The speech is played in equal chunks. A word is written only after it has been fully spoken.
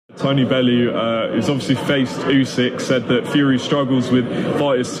Tony Bellew, who's obviously faced Usyk, said that Fury struggles with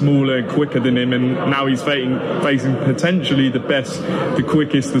fighters smaller and quicker than him, and now he's facing potentially the best, the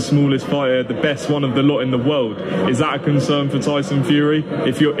quickest, the smallest fighter, the best one of the lot in the world. Is that a concern for Tyson Fury?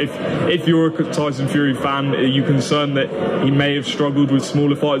 If you're a Tyson Fury fan, are you concerned that he may have struggled with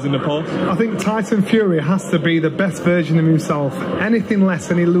smaller fighters in the past? I think Tyson Fury has to be the best version of himself. Anything less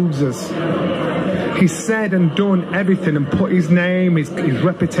and he loses. He's said and done everything and put his name, his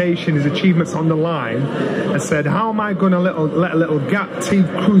reputation, his achievements on the line and said, how am I going to let a little gap team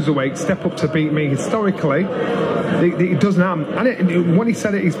cruiserweight step up to beat me? Historically, it doesn't happen. And when he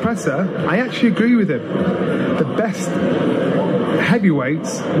said at his presser, I actually agree with him. The best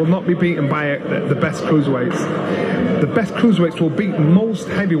heavyweights will not be beaten by the best cruiserweights. The best cruiserweights will beat most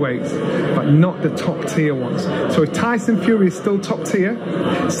heavyweights, but not the top tier ones. So if Tyson Fury is still top tier,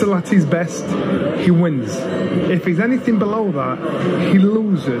 still at his best, he wins. If he's anything below that, he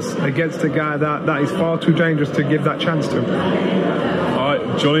loses against a guy that is far too dangerous to give that chance to. All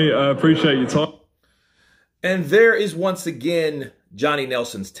right, Johnny, appreciate your time. And there is once again Johnny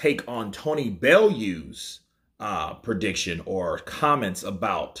Nelson's take on Tony Bellew's prediction or comments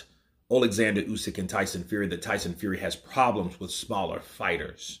about Alexander Usyk and Tyson Fury, that Tyson Fury has problems with smaller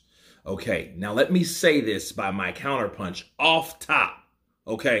fighters. Okay, now let me say this by my counterpunch off top.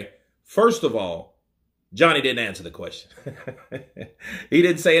 Okay, first of all, Johnny didn't answer the question. He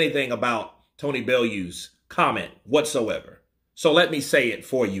didn't say anything about Tony Bellew's comment whatsoever. So let me say it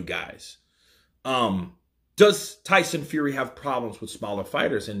for you guys. Does Tyson Fury have problems with smaller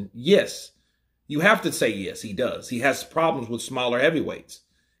fighters? And yes, you have to say yes, he does. He has problems with smaller heavyweights.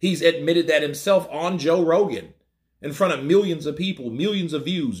 He's admitted that himself on Joe Rogan in front of millions of people, millions of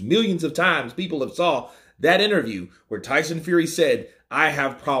views, millions of times people have saw that interview where Tyson Fury said, I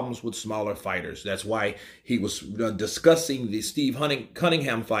have problems with smaller fighters. That's why he was discussing the Steve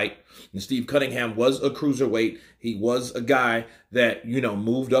Cunningham fight. And Steve Cunningham was a cruiserweight. He was a guy that,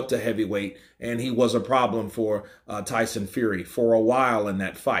 moved up to heavyweight, and he was a problem for Tyson Fury for a while in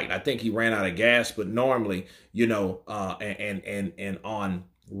that fight. I think he ran out of gas, but normally, and on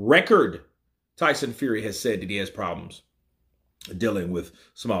record, Tyson Fury has said that he has problems dealing with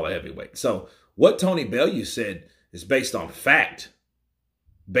smaller heavyweight. So what Tony Bellew said is based on fact,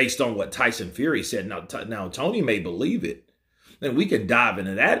 based on what Tyson Fury said. Now Tony may believe it, and we can dive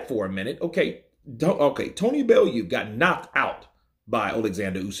into that for a minute. Okay, Tony Bellew got knocked out by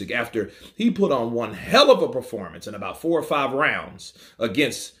Alexander Usyk after he put on one hell of a performance in about 4 or 5 rounds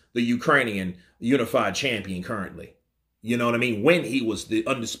against the Ukrainian unified champion currently. You know what I mean? When he was the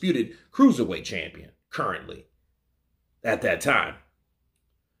undisputed cruiserweight champion currently at that time.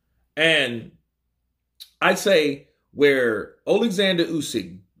 And I'd say where Alexander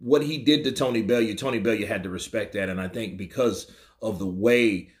Usyk, what he did to Tony Bellew had to respect that. And I think because of the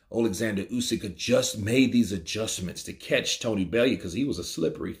way Alexander Usyk had made these adjustments to catch Tony Bellew, because he was a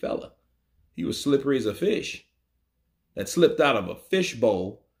slippery fella. He was slippery as a fish that slipped out of a fish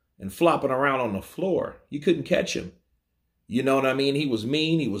bowl and flopping around on the floor. You couldn't catch him. You know what I mean? He was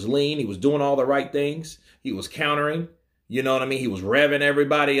mean. He was lean. He was doing all the right things. He was countering. You know what I mean? He was revving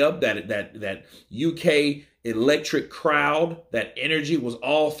everybody up. That UK electric crowd, that energy was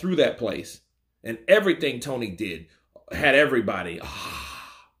all through that place. And everything Tony did had everybody.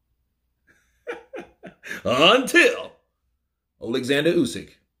 Until Alexander Usyk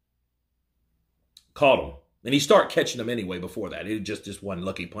caught him. And he started catching them anyway before that. It was just one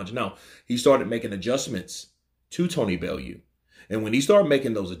lucky punch. No, he started making adjustments to Tony Bellew. And when he started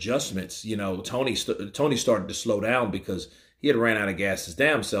making those adjustments, Tony started to slow down because he had ran out of gas his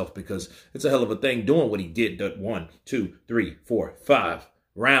damn self, because it's a hell of a thing doing what he did, that 1, 2, 3, 4, 5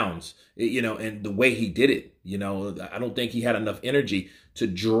 rounds, and the way he did it, I don't think he had enough energy to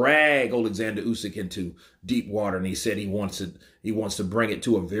drag Alexander Usyk into deep water. And he said he wants to bring it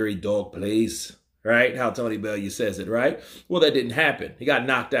to a very dark place. Right? How Tony Bellew says it, right? Well, that didn't happen. He got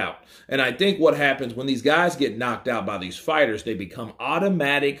knocked out. And I think what happens when these guys get knocked out by these fighters, they become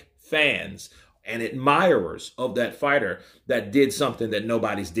automatic fans and admirers of that fighter that did something that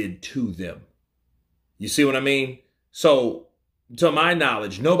nobody's did to them. You see what I mean? So, to my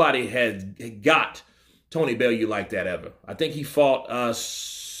knowledge, nobody had got Tony Bellew like that ever. I think he fought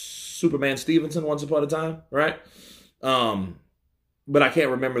Superman Stevenson once upon a time, right? But I can't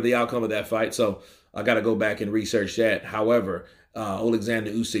remember the outcome of that fight, so I got to go back and research that. However,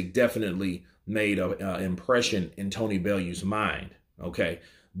 Alexander Usyk definitely made an impression in Tony Bellew's mind, okay?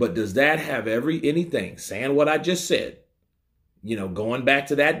 But does that have anything, saying what I just said, going back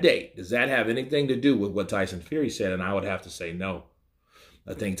to that date, does that have anything to do with what Tyson Fury said? And I would have to say no.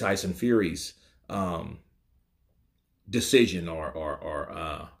 I think Tyson Fury's decision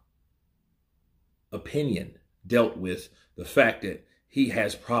or opinion dealt with the fact that he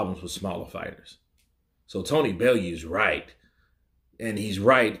has problems with smaller fighters. So Tony Bellew's right. And he's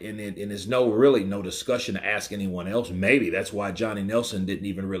right, and there's really no discussion to ask anyone else. Maybe that's why Johnny Nelson didn't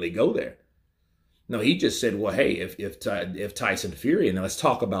even really go there. No, he just said, well, hey, if Tyson Fury, and let's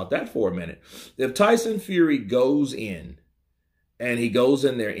talk about that for a minute. If Tyson Fury goes in, and he goes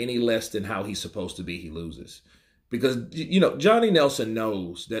in there any less than how he's supposed to be, he loses. Because, Johnny Nelson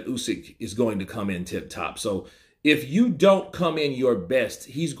knows that Usyk is going to come in tip-top. So if you don't come in your best,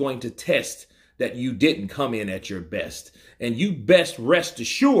 he's going to test that you didn't come in at your best. And you best rest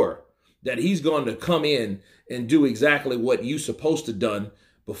assured that he's going to come in and do exactly what you supposed to done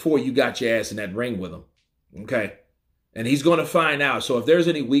before you got your ass in that ring with him. Okay? And he's going to find out. So if there's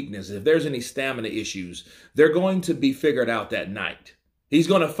any weakness, if there's any stamina issues, they're going to be figured out that night. He's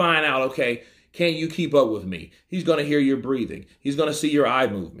going to find out, okay, can you keep up with me? He's going to hear your breathing. He's going to see your eye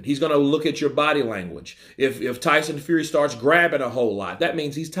movement. He's going to look at your body language. If Tyson Fury starts grabbing a whole lot, that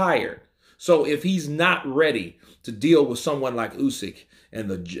means he's tired. So if he's not ready to deal with someone like Usyk and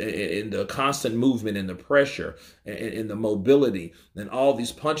the constant movement and the pressure and the mobility and all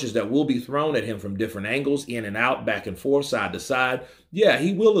these punches that will be thrown at him from different angles, in and out, back and forth, side to side, yeah,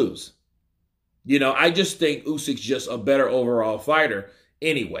 he will lose. I just think Usyk's just a better overall fighter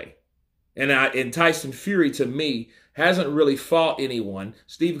anyway. And Tyson Fury, to me, hasn't really fought anyone.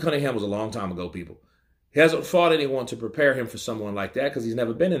 Steve Cunningham was a long time ago, people. He hasn't fought anyone to prepare him for someone like that because he's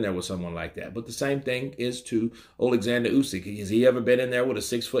never been in there with someone like that. But the same thing is to Alexander Usyk. Has he ever been in there with a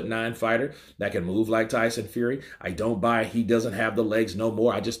 6'9" fighter that can move like Tyson Fury? I don't buy he doesn't have the legs no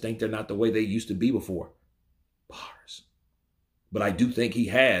more. I just think they're not the way they used to be before. Bars. But I do think he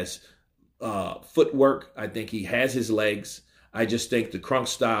has footwork. I think he has his legs. I just think the crunk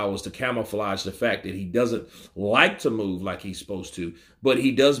style was to camouflage the fact that he doesn't like to move like he's supposed to, but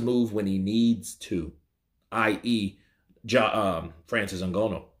he does move when he needs to. I.e., Francis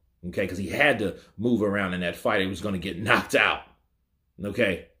Ngannou, okay? Because he had to move around in that fight. He was going to get knocked out,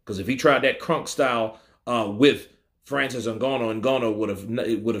 okay? Because if he tried that crunk style with Francis Ngannou,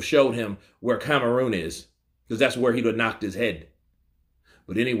 Ngannou would have showed him where Cameroon is, because that's where he would have knocked his head.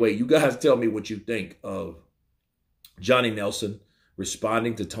 But anyway, you guys tell me what you think of Johnny Nelson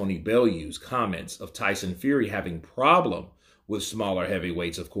responding to Tony Bellew's comments of Tyson Fury having problem with smaller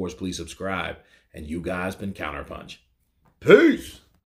heavyweights. Of course, please subscribe. And you guys been Counterpunch. Peace.